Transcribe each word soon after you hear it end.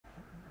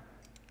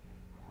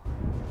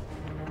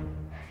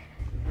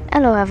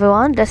Hello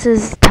everyone, this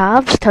is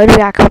Tabs, Total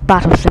React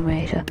Battle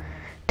Simulator.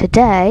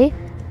 Today,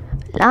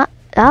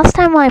 last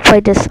time I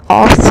played this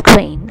off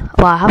screen,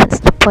 well I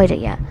haven't played it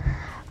yet,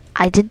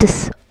 I did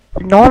this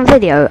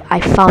non-video, I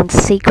found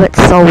secret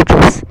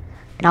soldiers.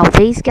 Now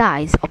these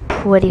guys are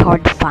pretty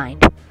hard to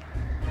find,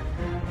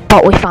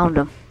 but we found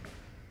them.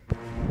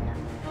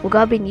 We're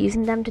going to be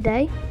using them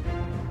today.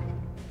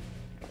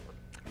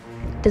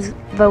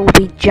 There will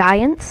be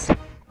giants.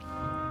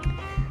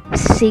 The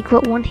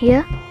secret one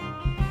here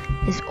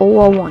is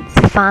all at once.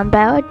 Fan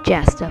bearer,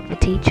 jester, the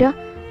teacher,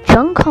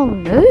 Chung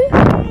Kong Nu.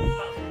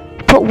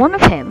 Put one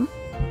of him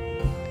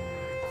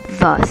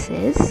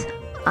versus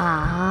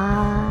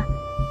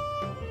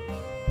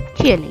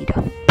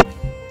cheerleader.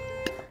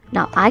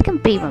 Now I can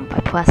beat him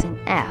by pressing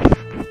F.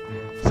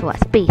 So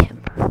let's beat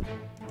him.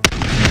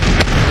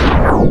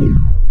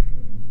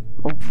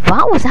 Oh,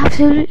 that was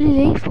absolutely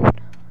lethal.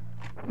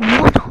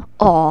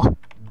 Oh,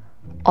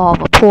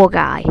 the poor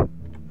guy.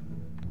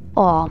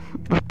 Oh,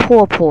 the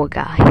poor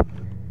guy.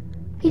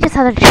 He just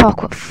had a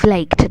chocolate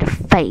flake to the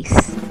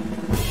face.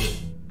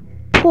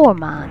 Poor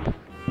man.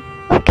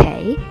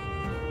 Okay.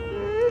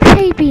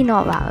 Maybe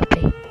not that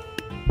OP.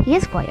 He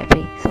is quite OP.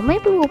 So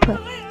maybe we'll put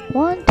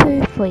 1,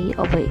 2, 3,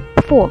 oh wait,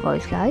 4 of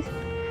those guys.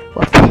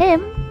 With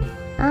him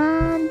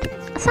and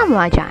a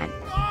samurai giant.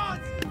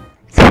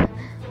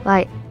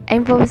 Right,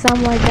 aim for the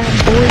samurai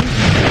giant, boys.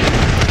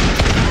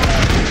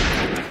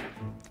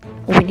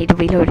 We need to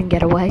reload and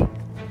get away.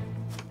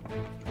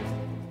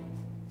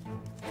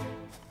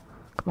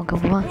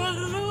 Come on.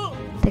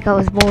 Take out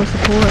his moral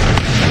support.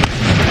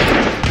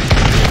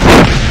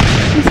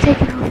 He's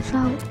taking us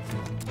out.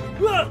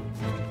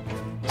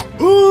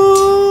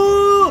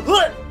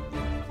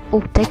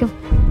 Oh, take him.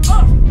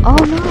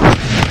 Oh no.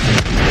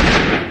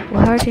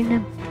 We're hurting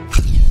him.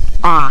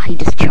 Ah, he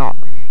just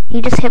chopped. He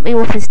just hit me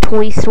with his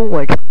toy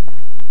sword.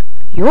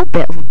 You're a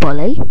bit of a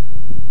bully,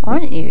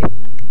 aren't you?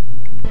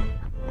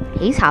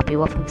 He's happy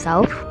with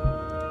himself.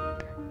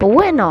 But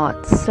we're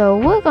not, so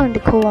we're going to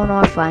call on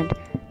our friend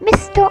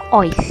Mr.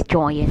 Ice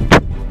Giant.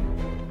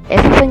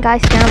 If you think I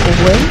stand will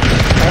win,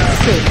 let's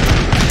see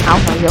how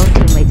my young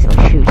teammates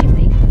are shooting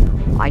me.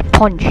 I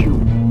punch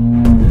you.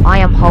 I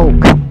am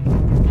Hulk.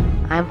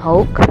 I am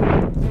Hulk.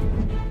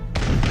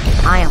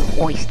 I am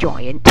Ice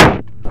Giant.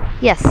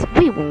 Yes,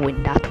 we will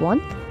win that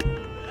one.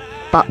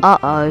 But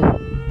uh-oh.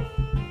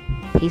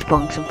 He's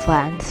brought some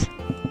friends.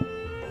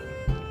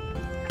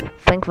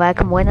 Think I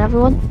can win,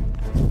 everyone?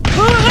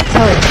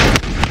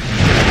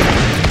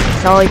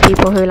 Sorry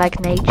people who like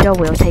nature,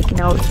 we're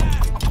taking out...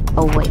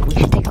 Oh wait, we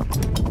should take out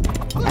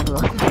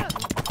everyone.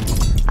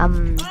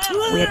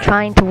 We are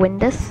trying to win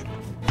this.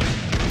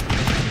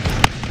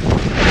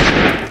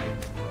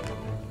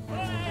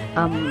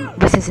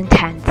 This is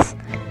intense.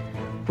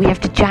 We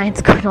have the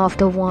giants going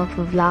after one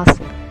of the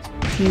last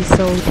few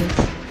soldiers.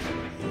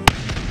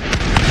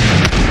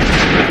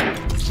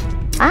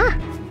 Ah!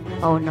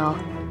 Oh no.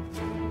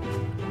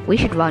 We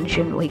should run,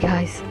 shouldn't we,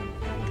 guys?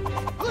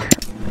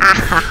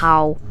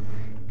 Ow!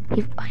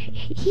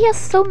 He has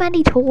so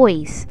many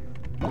toys.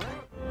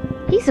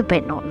 He's a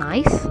bit not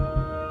nice.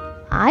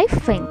 I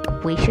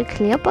think we should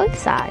clear both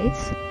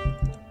sides.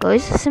 Go to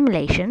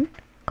simulation,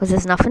 because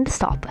there's nothing to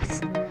stop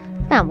us.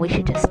 And we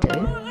should just do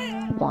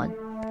 1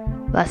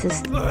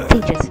 versus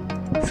teachers.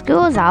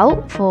 School is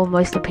out for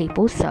most of the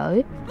people,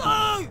 so...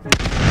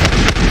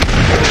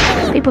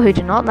 People who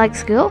do not like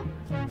school,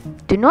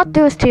 do not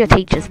do this to your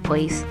teachers,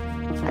 please.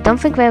 I don't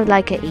think they would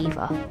like it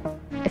either.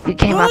 If you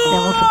came at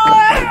them with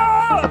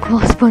a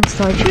crossbow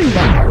start shooting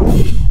them.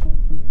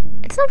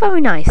 It's not very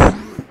nice.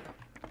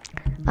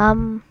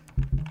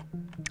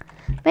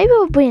 Maybe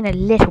we're being a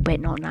little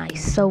bit not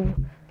nice, so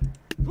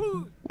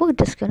we're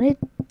just gonna...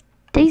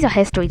 These are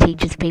history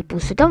teachers, people,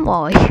 so don't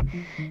worry.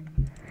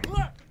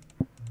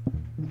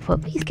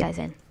 Put these guys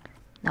in.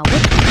 Now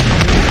what?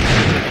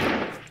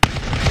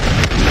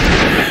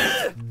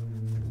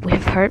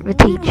 We've hurt the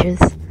teachers.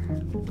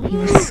 He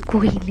was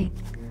squealing.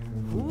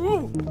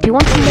 Do you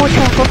want some more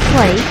chocolate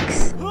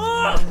flakes?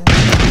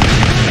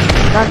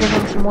 Gotta give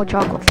him some more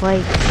chocolate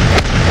flakes.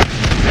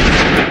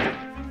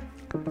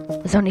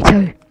 There's only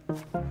 2.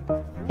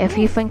 If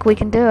you think we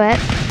can do it.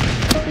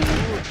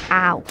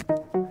 Ow.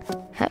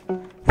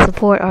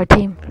 Support our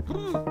team.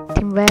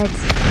 Team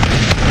Reds.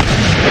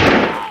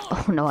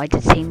 Oh no, I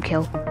did team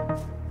kill.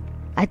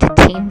 I did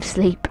team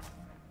sleep.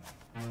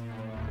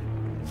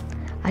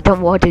 I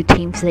don't want to do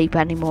team sleep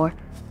anymore.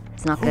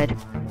 It's not good.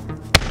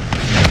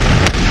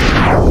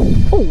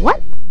 Oh,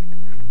 what?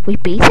 We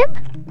beat him?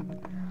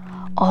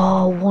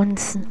 Oh,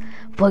 once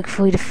broke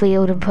through the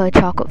field and put a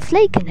chocolate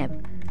flake in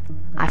him.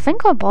 I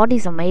think our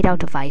bodies are made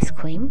out of ice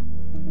cream.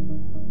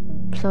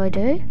 So I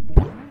do.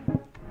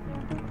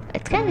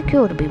 It's kind of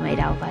cool to be made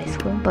out of ice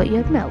cream, but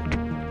you'd melt.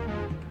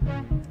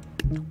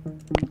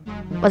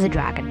 Was a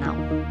dragon now.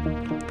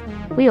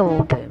 We are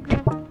all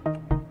doomed.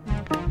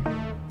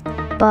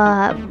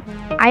 But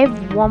I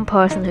have one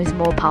person who's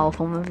more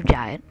powerful than the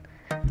giant.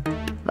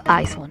 The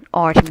ice one,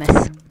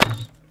 Artemis.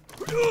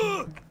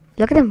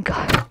 Look at him go.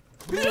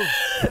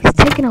 He's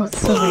taking out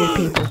so many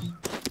people.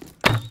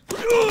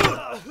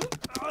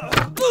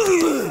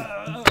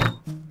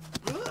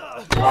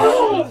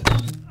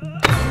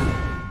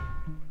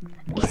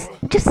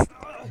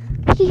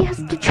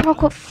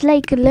 chocolate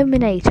flake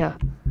eliminator.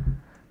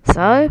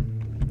 So,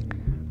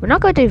 we're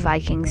not going to do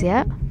Vikings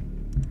yet.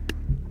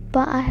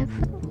 But I have...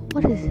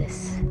 What is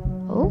this?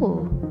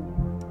 Oh.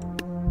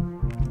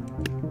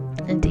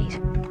 Indeed.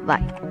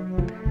 Right.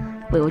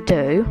 We will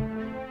do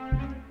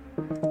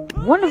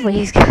one of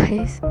these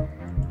guys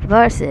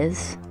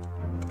versus...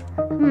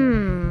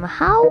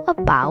 how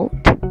about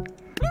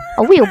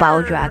a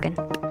wheelbarrow dragon?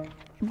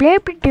 Blah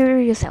blah blah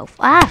yourself.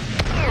 Ah!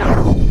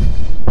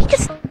 He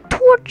just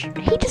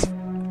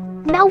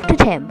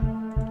melted him.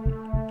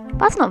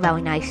 That's not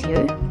very nice,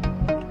 you.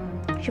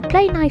 You should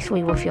play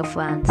nicely with your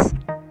friends.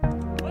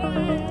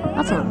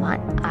 That's what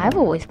I've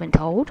always been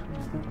told.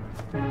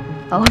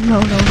 Oh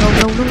no.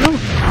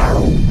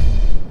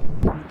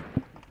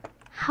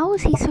 How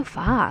is he so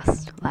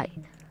fast? Right.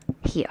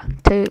 Here.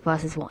 2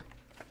 versus 1.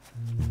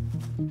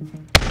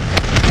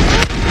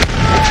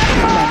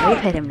 Come on,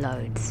 we've hit him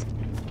loads.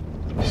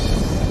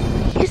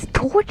 He just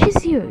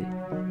torches you.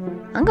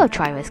 I'm gonna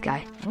try this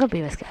guy. I'm gonna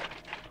be this guy.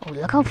 Oh,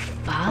 look how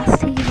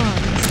fast he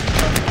runs.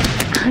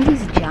 And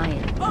he's a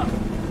giant.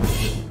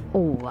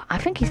 Oh, I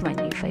think he's my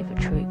new favorite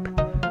troop.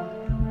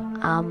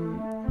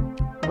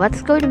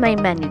 Let's go to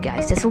main menu,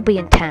 guys. This will be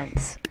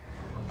intense.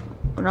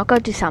 We're not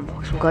gonna do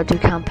sandbox. We're gonna do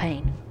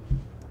campaign.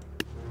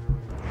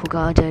 We're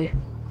gonna do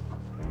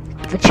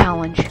the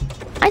challenge.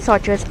 Ice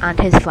Archers and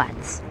his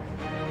friends.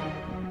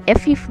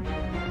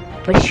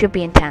 Which should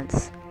be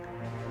intense.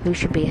 Who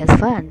should be his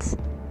friends?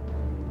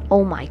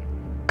 Oh my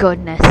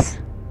goodness.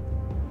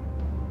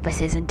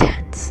 This is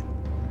intense.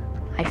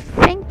 I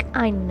think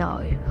I know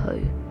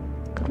who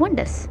could win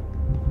this.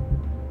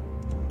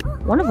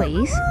 One of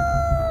these.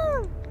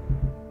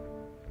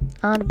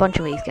 And a bunch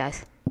of these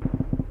guys.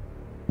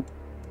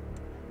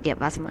 Yeah,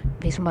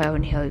 these are my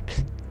only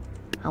hopes.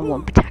 And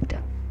one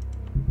protector.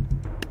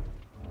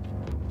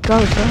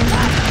 Go.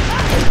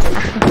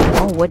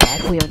 Oh, we're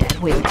dead. We are dead.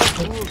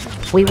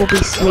 We will be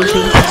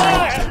sleeping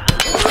tonight.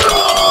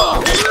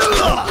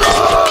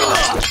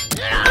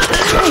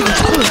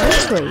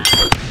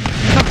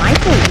 It's not my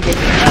fault you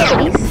didn't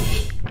eat cookies.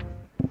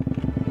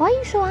 Why are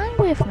you so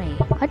angry with me?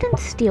 I didn't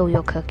steal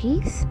your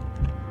cookies.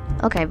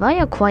 Okay, they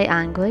are quite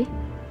angry.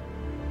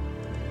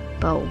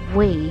 But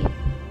we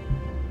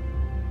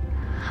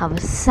have a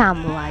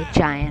samurai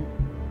giant.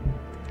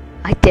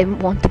 I didn't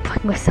want to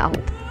bring this out.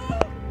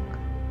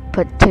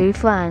 Put 2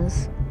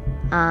 friends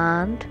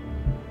and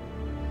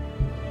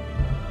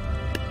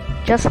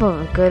just for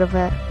the good of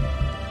it,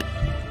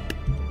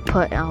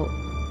 put out.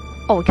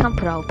 Oh, we can't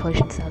put out a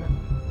potion seller.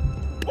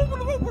 We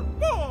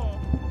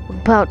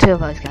can put out 2 of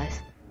those guys.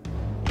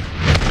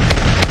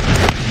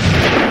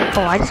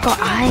 Oh, I just got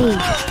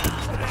ice.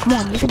 Come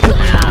on, you can take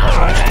me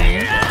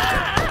out.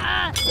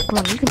 Come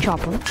on, you can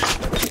chop him.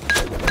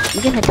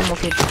 You can hit him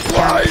with your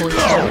giant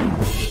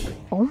poison.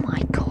 Oh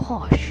my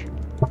gosh.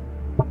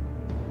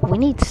 We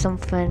need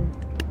something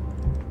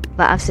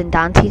that I've seen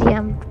Dan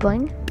TDM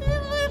bring.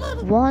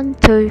 1,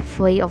 2,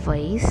 3 of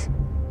these.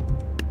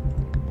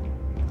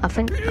 I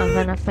think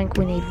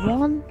we need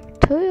 1,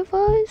 2 of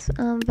those,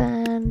 and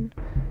then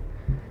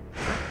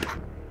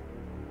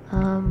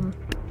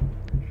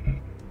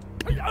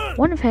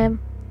one of him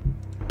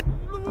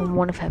and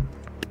one of him.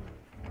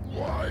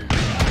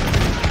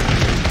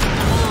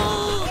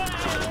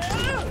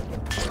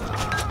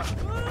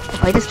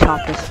 I just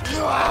chopped us.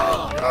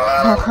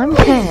 Oh, I'm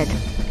dead.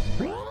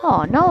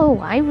 Oh no,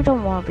 I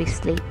don't want to be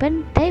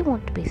sleeping. They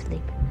want to be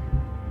sleeping.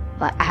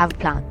 But I have a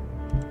plan.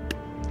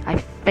 I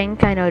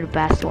think I know the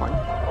best one.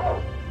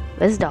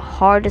 This is the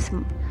hardest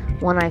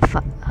one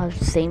I've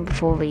seen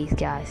before these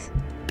guys.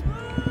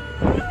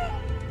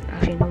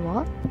 Actually, you know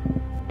what?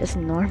 Just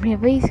an army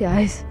of these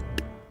guys.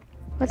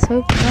 Let's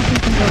hope nothing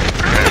can go.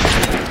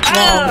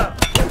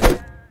 Wrong.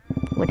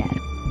 We're dead.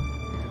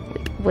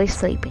 We're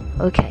sleeping.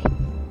 Okay.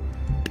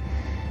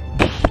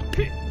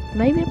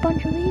 Maybe a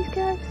bunch of these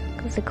guys?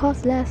 Because they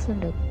cost less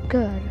and they're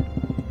good.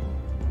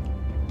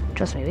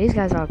 Trust me, these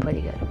guys are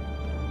pretty good.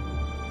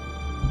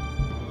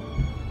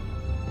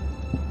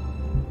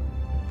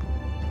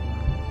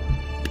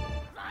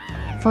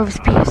 For the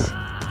spears.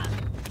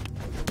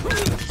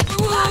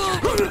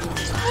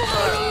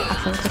 I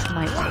think this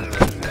might work.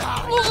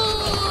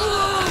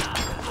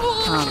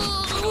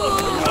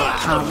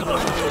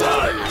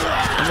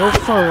 We'll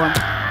throw one.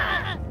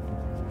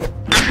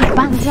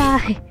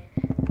 Banzai!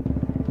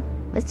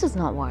 This does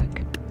not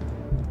work.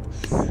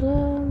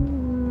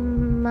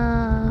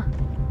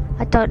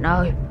 I don't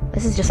know.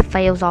 This is just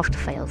fails after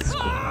fails.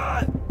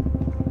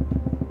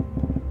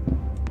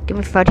 Give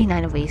me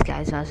 39 of these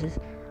guys versus...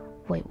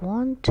 Wait,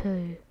 1,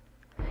 2,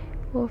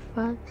 4,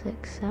 5,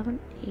 6, 7,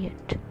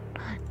 8,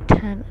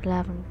 10,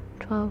 11,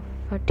 12,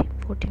 13,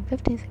 14,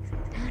 15, 16,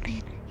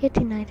 17,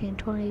 18, 19,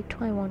 20,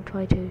 21,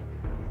 22,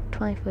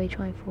 23,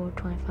 24,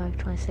 25,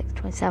 26,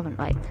 27.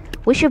 Right.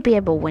 We should be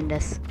able to win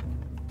this.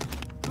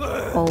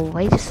 Oh,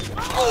 wait. We're just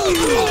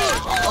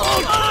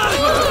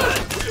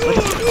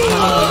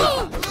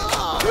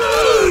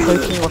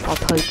poking with our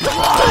poking.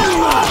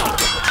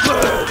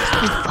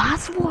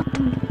 That's what.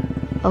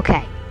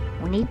 Okay,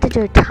 we need to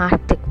do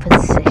tactic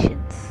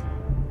positions.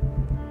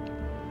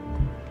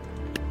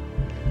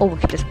 Or we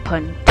could just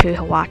put in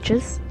 2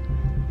 watches.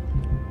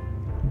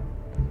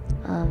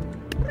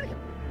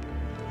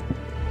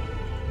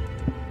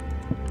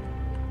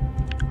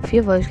 A few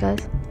of those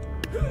guys.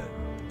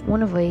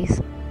 1 of these.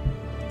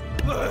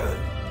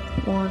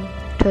 1,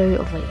 2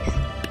 of these.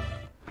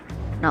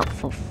 Now,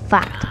 for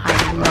fact,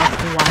 I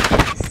love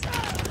watches.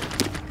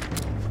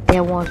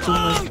 They're one of the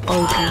most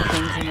OG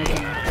things in the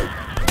game.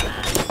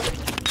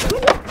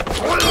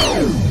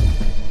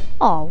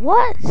 Oh,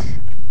 what?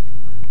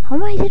 How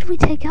many did we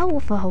take out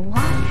with a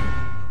watch?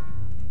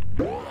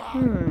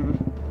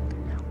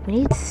 We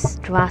need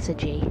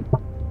strategy.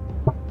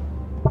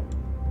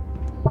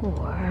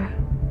 Or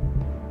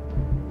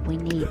we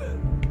need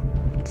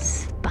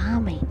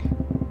spamming.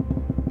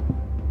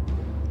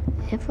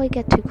 If we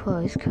get too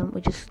close, can't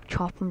we just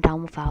chop them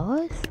down with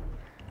arrows?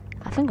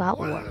 I think that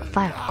will work.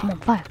 Fire, come on,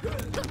 fire.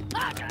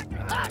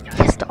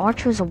 Yes, the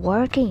archers are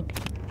working.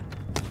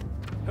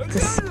 It's the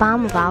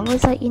spam of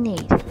arrows that you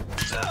need.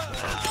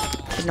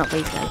 But not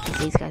these guys, because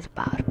these guys are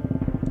bad.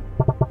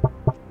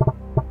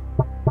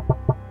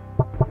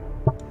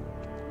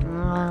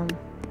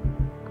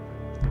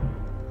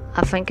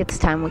 I think it's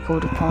time we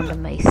called upon the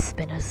mace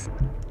spinners.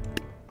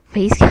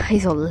 These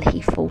guys are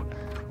lethal.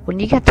 When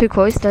you get too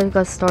close, they're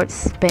gonna start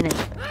spinning.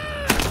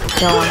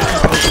 No one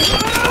can take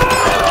it.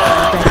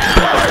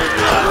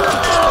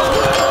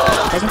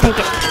 They can take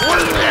it.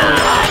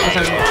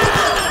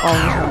 Oh,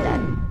 he's not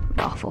dead.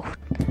 Awful.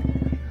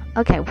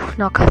 Okay, we're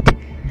not good.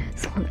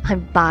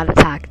 I'm bad at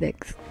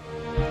tactics.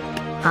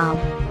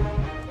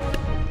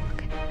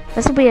 Okay.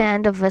 This will be the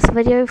end of this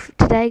video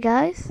today,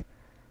 guys.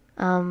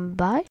 Bye.